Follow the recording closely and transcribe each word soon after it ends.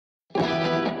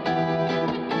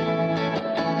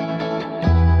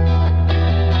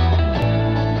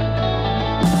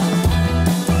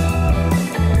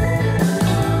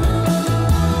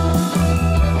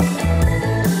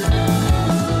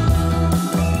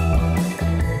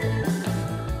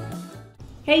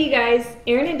Hey you guys,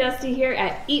 Erin and Dusty here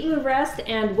at Eat, Move, Rest,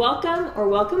 and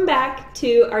welcome back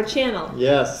to our channel.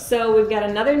 Yes. So we've got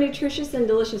another nutritious and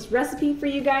delicious recipe for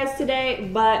you guys today,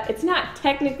 but it's not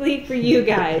technically for you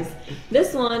guys.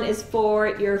 This one is for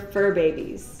your fur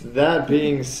babies. That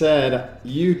being said,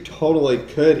 you totally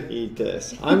could eat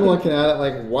this. I'm looking at it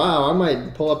like, wow, I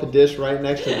might pull up a dish right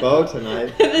next to Beau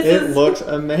tonight. It looks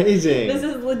amazing. This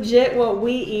is legit what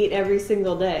we eat every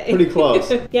single day. Pretty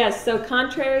close. Yes, so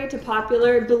contrary to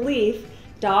popular belief,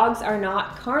 dogs are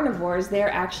not carnivores, they are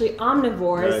actually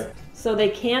omnivores. Right. So they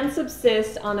can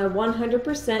subsist on a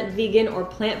 100% vegan or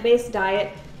plant-based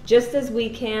diet just as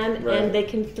we can, right. And they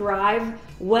can thrive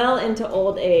well into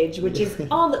old age, which is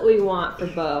all that we want for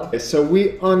Beau. So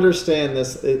we understand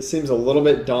this. It seems a little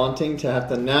bit daunting to have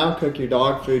to now cook your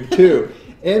dog food too,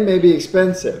 and maybe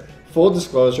expensive. Full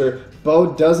disclosure,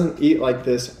 Beau doesn't eat like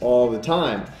this all the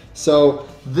time. So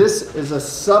this is a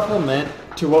supplement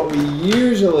to what we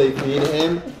usually feed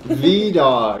him,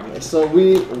 V-Dog. So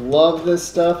we love this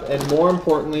stuff, and more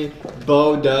importantly,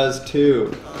 Beau does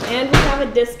too. And we have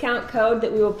a discount code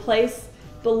that we will place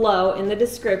below in the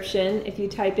description. If you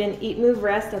type in Eat, Move,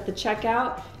 Rest at the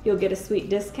checkout, you'll get a sweet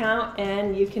discount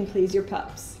and you can please your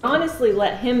pups. Honestly,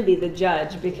 let him be the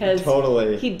judge because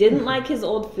totally. He didn't like his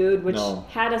old food, which No.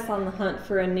 had us on the hunt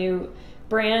for a new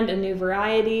brand, a new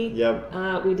variety.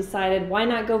 Yep. We decided why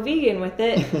not go vegan with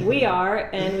it? We are,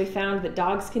 and we found that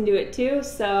dogs can do it too.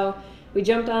 So we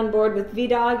jumped on board with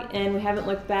V-Dog and we haven't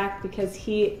looked back because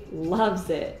he loves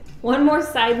it. One more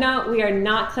side note, we are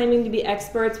not claiming to be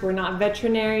experts. We're not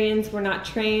veterinarians. We're not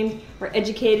trained or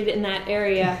educated in that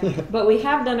area, but we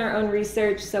have done our own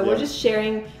research. So we're just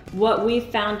sharing what we've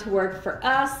found to work for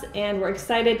us, and we're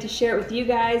excited to share it with you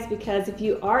guys because if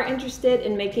you are interested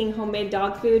in making homemade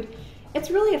dog food, it's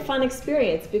really a fun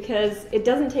experience because it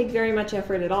doesn't take very much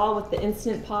effort at all with the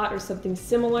Instant Pot or something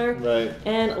similar. Right.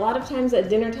 And a lot of times at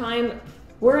dinner time,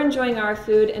 we're enjoying our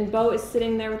food and Beau is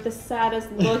sitting there with the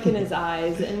saddest look in his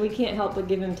eyes, and we can't help but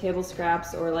give him table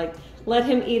scraps or like let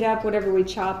him eat up whatever we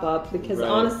chop up because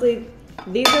honestly,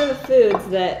 these are the foods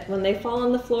that when they fall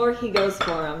on the floor, he goes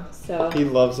for them. So he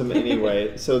loves them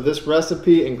anyway. So this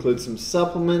recipe includes some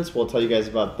supplements. We'll tell you guys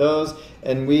about those.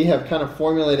 And we have kind of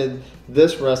formulated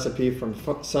this recipe from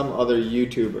some other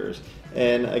YouTubers.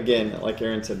 And again, like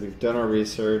Erin said, we've done our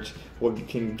research. We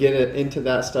can get it into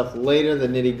that stuff later, the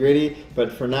nitty gritty.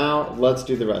 But for now, let's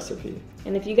do the recipe.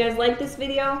 And if you guys like this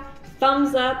video,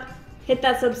 thumbs up. Hit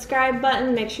that subscribe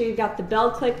button, make sure you've got the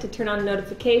bell clicked to turn on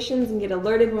notifications and get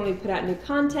alerted when we put out new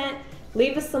content.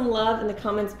 Leave us some love in the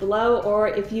comments below, or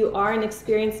if you are an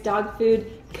experienced dog food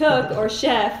cook or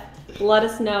chef, let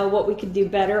us know what we could do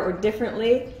better or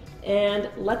differently. And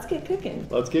let's get cooking.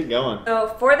 Let's get going.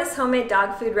 So for this homemade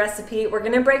dog food recipe, we're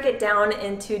gonna break it down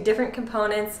into different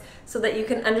components so that you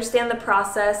can understand the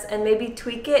process and maybe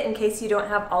tweak it in case you don't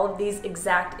have all of these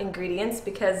exact ingredients,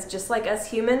 because just like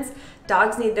us humans,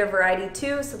 dogs need their variety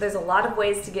too, so there's a lot of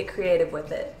ways to get creative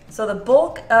with it. So the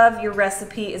bulk of your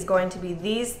recipe is going to be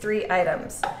these three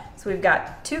items. So we've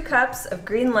got 2 cups of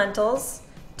green lentils,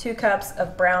 2 cups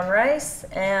of brown rice,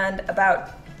 and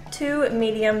about 2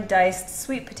 medium diced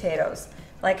sweet potatoes.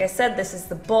 Like I said, this is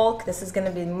the bulk. This is going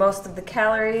to be most of the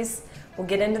calories. We'll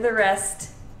get into the rest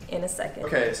in a second.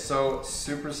 Okay, so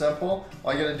super simple.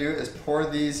 All you gotta do is pour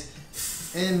these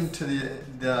into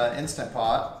the Instant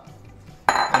Pot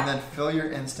and then fill your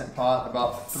Instant Pot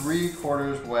about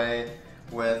 3/4 way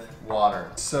with water.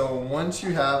 So once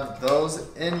you have those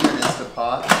in your Instant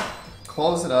Pot,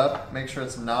 close it up, make sure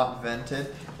it's not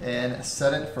vented, and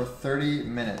set it for 30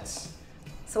 minutes.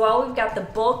 So while we've got the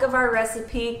bulk of our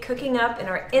recipe cooking up in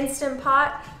our Instant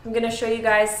Pot, I'm gonna show you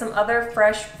guys some other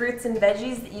fresh fruits and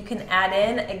veggies that you can add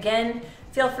in. Again,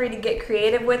 feel free to get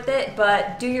creative with it,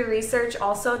 but do your research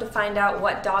also to find out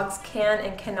what dogs can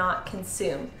and cannot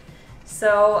consume.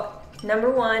 So number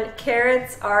 1,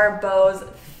 carrots are Beau's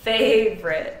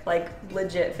favorite, like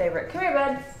legit favorite. Come here,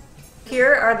 bud.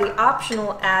 Here are the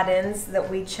optional add-ins that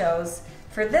we chose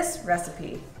for this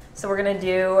recipe. So we're gonna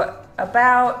do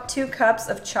about 2 cups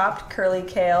of chopped curly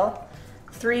kale,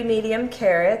 3 medium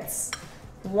carrots,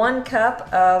 1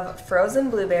 cup of frozen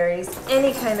blueberries.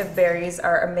 Any kind of berries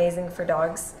are amazing for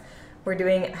dogs. We're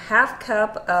doing 1/2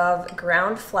 cup of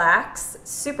ground flax,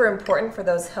 super important for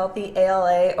those healthy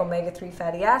ALA omega-3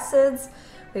 fatty acids.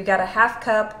 We've got 1/2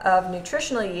 cup of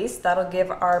nutritional yeast. That'll give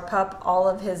our pup all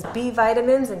of his B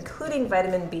vitamins, including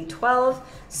vitamin B12.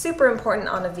 Super important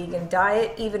on a vegan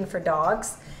diet, even for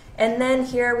dogs. And then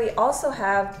here we also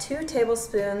have 2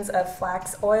 tablespoons of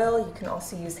flax oil. You can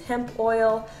also use hemp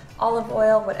oil, olive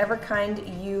oil, whatever kind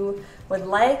you would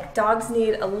like. Dogs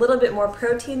need a little bit more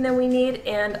protein than we need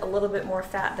and a little bit more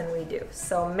fat than we do.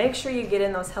 So make sure you get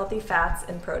in those healthy fats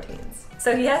and proteins. So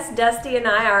yes, Dusty and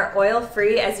I are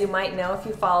oil-free, as you might know if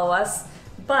you follow us.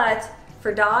 But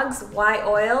for dogs, why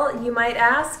oil, you might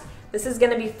ask? This is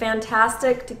going to be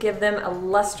fantastic to give them a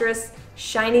lustrous,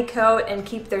 shiny coat and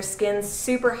keep their skin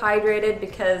super hydrated,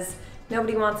 because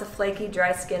nobody wants a flaky,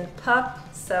 dry-skinned pup.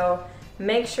 So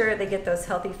make sure they get those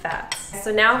healthy fats.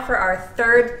 So now for our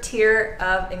 3rd tier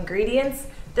of ingredients.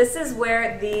 This is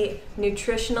where the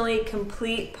nutritionally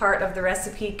complete part of the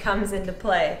recipe comes into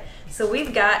play. So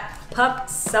we've got pup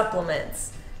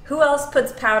supplements. Who else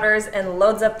puts powders and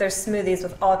loads up their smoothies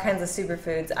with all kinds of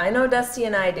superfoods? I know Dusty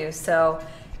and I do, so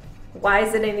why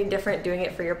is it any different doing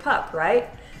it for your pup, right?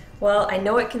 Well, I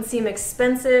know it can seem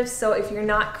expensive, so if you're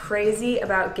not crazy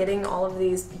about getting all of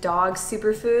these dog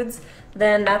superfoods,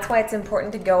 then that's why it's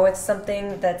important to go with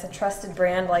something that's a trusted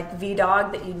brand like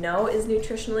V-Dog that you know is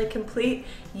nutritionally complete.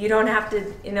 You don't have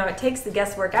to, it takes the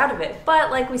guesswork out of it.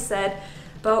 But like we said,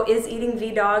 Beau is eating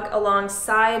V-Dog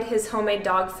alongside his homemade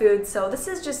dog food, so this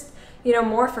is just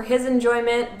more for his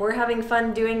enjoyment. We're having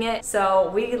fun doing it, so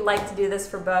we like to do this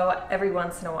for Beau every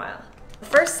once in a while. The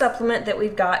first supplement that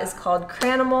we've got is called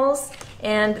Cranimals,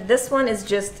 and this one is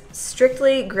just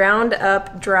strictly ground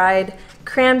up dried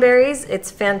cranberries. It's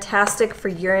fantastic for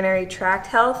urinary tract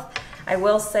health. I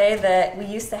will say that we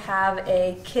used to have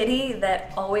a kitty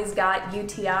that always got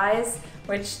UTIs,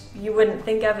 which you wouldn't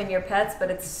think of in your pets, but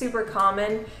it's super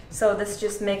common. So this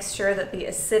just makes sure that the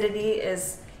acidity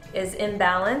is in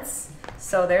balance.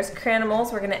 So there's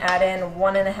Cranimals. We're going to add in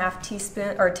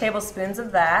 1.5 tablespoons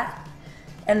of that.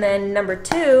 And then number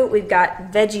 2, we've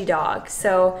got Veggie Dog.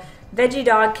 So Veggie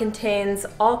Dog contains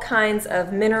all kinds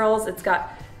of minerals. It's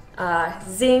got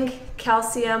zinc,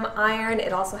 calcium, iron.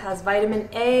 It also has vitamin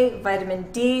A,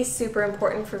 vitamin D, super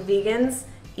important for vegans,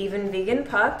 even vegan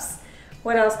pups.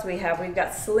 What else do we have? We've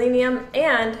got selenium,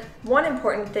 and one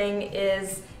important thing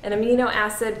is an amino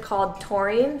acid called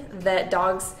taurine that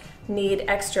dogs need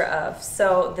extra of.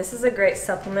 So this is a great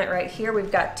supplement right here.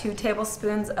 We've got 2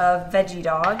 tablespoons of Veggie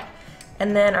Dog.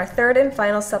 And then our 3rd and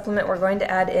final supplement we're going to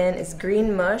add in is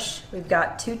green mush. We've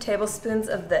got 2 tablespoons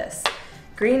of this.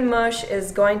 Green mush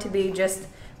is going to be just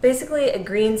basically a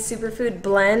green superfood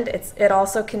blend. It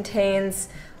also contains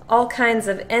all kinds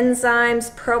of enzymes,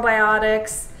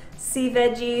 probiotics, sea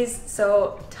veggies,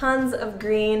 so tons of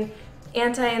green,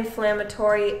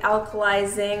 anti-inflammatory,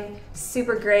 alkalizing,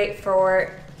 super great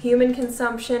for human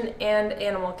consumption and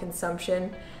animal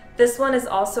consumption. This one is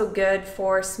also good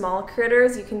for small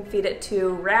critters. You can feed it to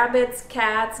rabbits,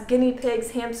 cats, guinea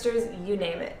pigs, hamsters, you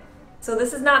name it. So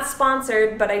this is not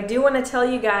sponsored, but I do want to tell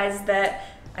you guys that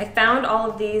I found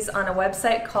all of these on a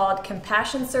website called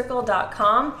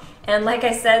compassioncircle.com, and like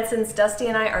I said, since Dusty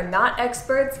and I are not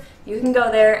experts, you can go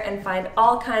there and find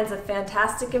all kinds of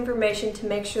fantastic information to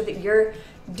make sure that you're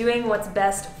doing what's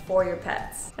best for your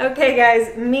pets. Okay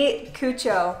guys, meet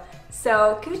Cucho.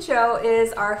 So Cucho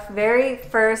is our very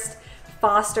first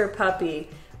foster puppy.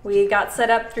 We got set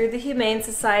up through the Humane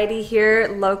Society here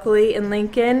locally in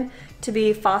Lincoln to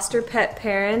be foster pet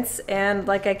parents, and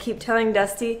like I keep telling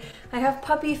Dusty, I have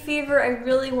puppy fever, I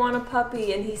really want a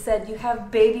puppy, and he said, you have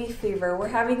baby fever, we're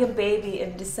having a baby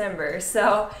in December.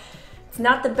 So it's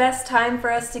not the best time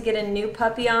for us to get a new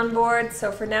puppy on board,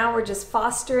 so for now we're just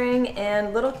fostering,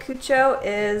 and little Cucho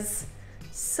is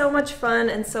so much fun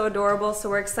and so adorable,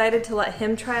 so we're excited to let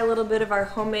him try a little bit of our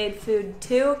homemade food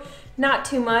too. Not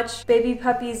too much. Baby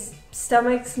puppies'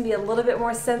 stomachs can be a little bit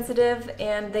more sensitive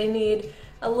and they need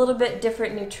a little bit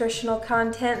different nutritional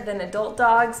content than adult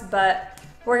dogs, but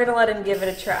we're gonna let him give it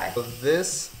a try. So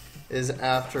this is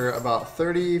after about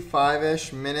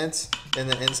 35-ish minutes in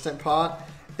the Instant Pot.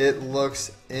 It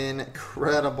looks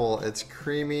incredible. It's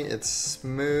creamy, it's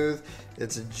smooth,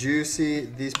 it's juicy.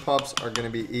 These pups are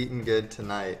gonna be eating good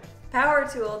tonight. Power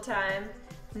tool time.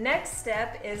 Next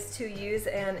step is to use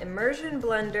an immersion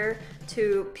blender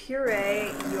to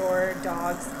puree your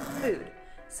dog's food.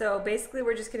 So basically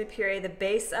we're just going to puree the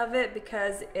base of it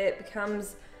because it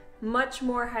becomes much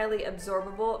more highly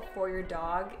absorbable for your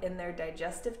dog in their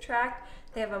digestive tract.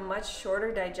 They have a much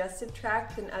shorter digestive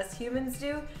tract than us humans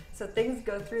do, so things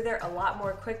go through there a lot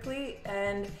more quickly,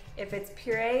 and if it's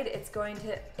pureed, it's going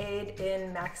to aid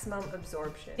in maximum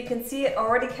absorption. You can see it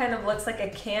already kind of looks like a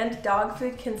canned dog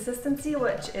food consistency,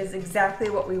 which is exactly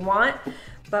what we want,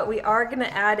 but we are gonna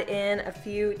add in a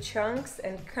few chunks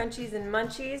and crunchies and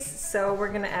munchies, so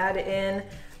we're gonna add in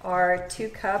our 2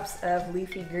 cups of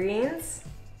leafy greens.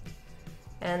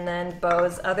 And then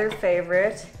Beau's other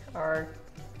favorite are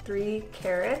 3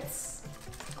 carrots.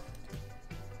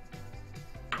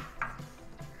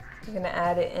 We're gonna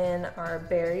add in our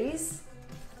berries.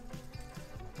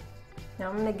 Now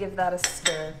I'm gonna give that a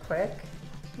stir quick.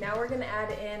 Now we're gonna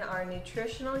add in our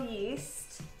nutritional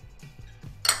yeast,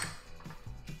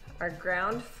 our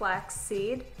ground flax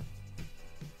seed,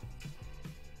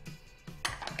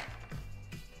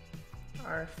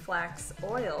 our flax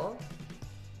oil,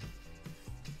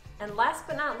 and last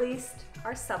but not least,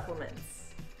 our supplements.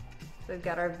 We've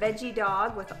got our veggie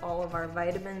dog with all of our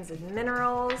vitamins and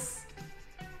minerals,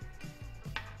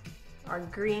 our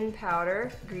green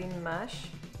powder, green mush,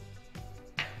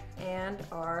 and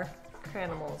our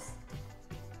cranimals.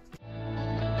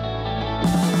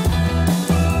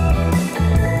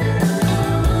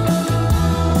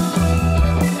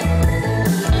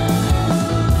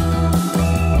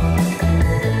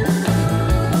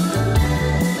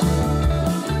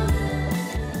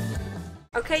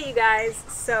 Okay, you guys,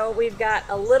 so we've got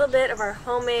a little bit of our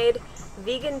homemade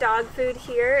vegan dog food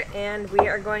here, and we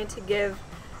are going to give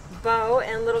Beau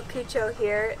and little Cucho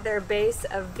here their base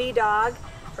of V-Dog.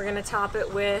 We're going to top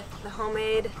it with the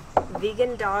homemade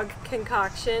vegan dog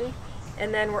concoction,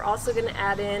 and then we're also going to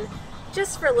add in,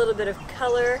 just for a little bit of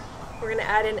color, we're going to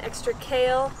add in extra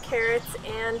kale, carrots,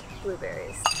 and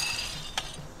blueberries.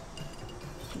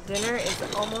 Dinner is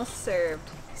almost served.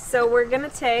 So we're going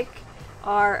to take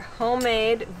our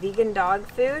homemade vegan dog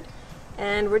food,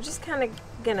 and we're just kind of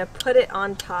gonna put it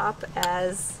on top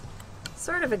as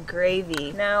sort of a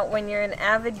gravy. Now, when you're an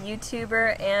avid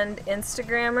YouTuber and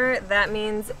Instagrammer, that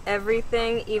means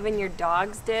everything, even your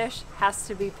dog's dish, has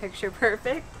to be picture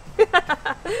perfect.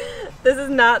 This is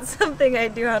not something I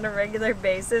do on a regular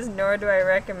basis, nor do I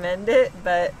recommend it,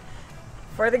 but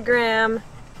for the gram,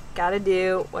 gotta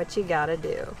do what you gotta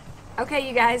do. Okay,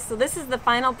 you guys, so this is the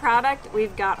final product.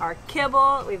 We've got our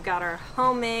kibble, we've got our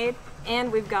homemade,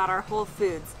 and we've got our whole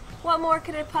foods. What more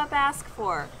could a pup ask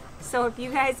for? So if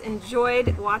you guys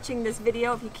enjoyed watching this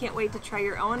video, if you can't wait to try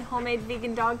your own homemade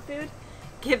vegan dog food,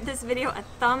 give this video a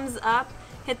thumbs up.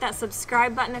 Hit that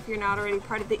subscribe button if you're not already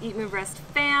part of the Eat, Move, Rest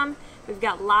fam. We've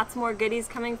got lots more goodies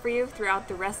coming for you throughout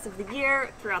the rest of the year,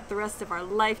 throughout the rest of our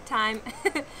lifetime.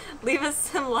 Leave us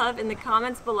some love in the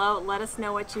comments below. Let us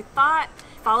know what you thought.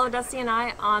 Follow Dusty and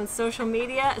I on social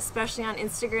media, especially on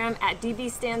Instagram at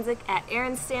dbstanzik, at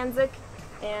Aaron Stanzik.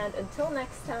 And until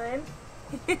next time,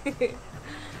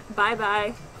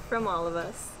 bye-bye from all of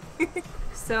us.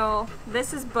 So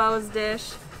this is Beau's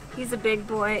dish. He's a big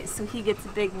boy, so he gets a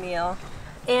big meal.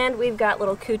 And we've got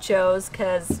little Cuchos,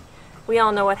 because we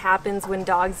all know what happens when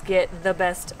dogs get the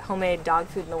best homemade dog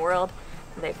food in the world.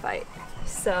 They fight.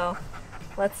 So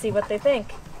let's see what they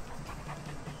think.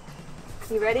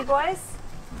 You ready, boys?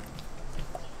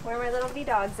 Where are my little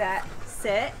V-Dogs at?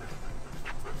 Sit.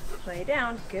 Lay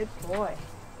down. Good boy.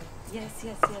 Yes,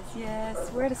 yes, yes, yes.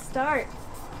 Where to start?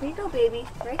 Where you go, baby?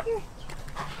 Right here.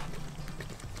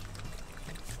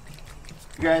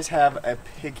 You guys have a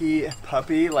picky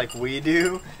puppy like we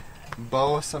do.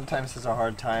 Beau sometimes has a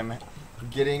hard time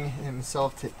getting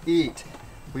himself to eat.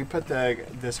 We put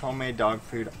this homemade dog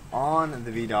food on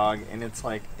the V-Dog, and it's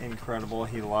like incredible.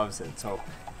 He loves it. So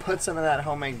put some of that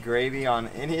homemade gravy on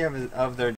any of their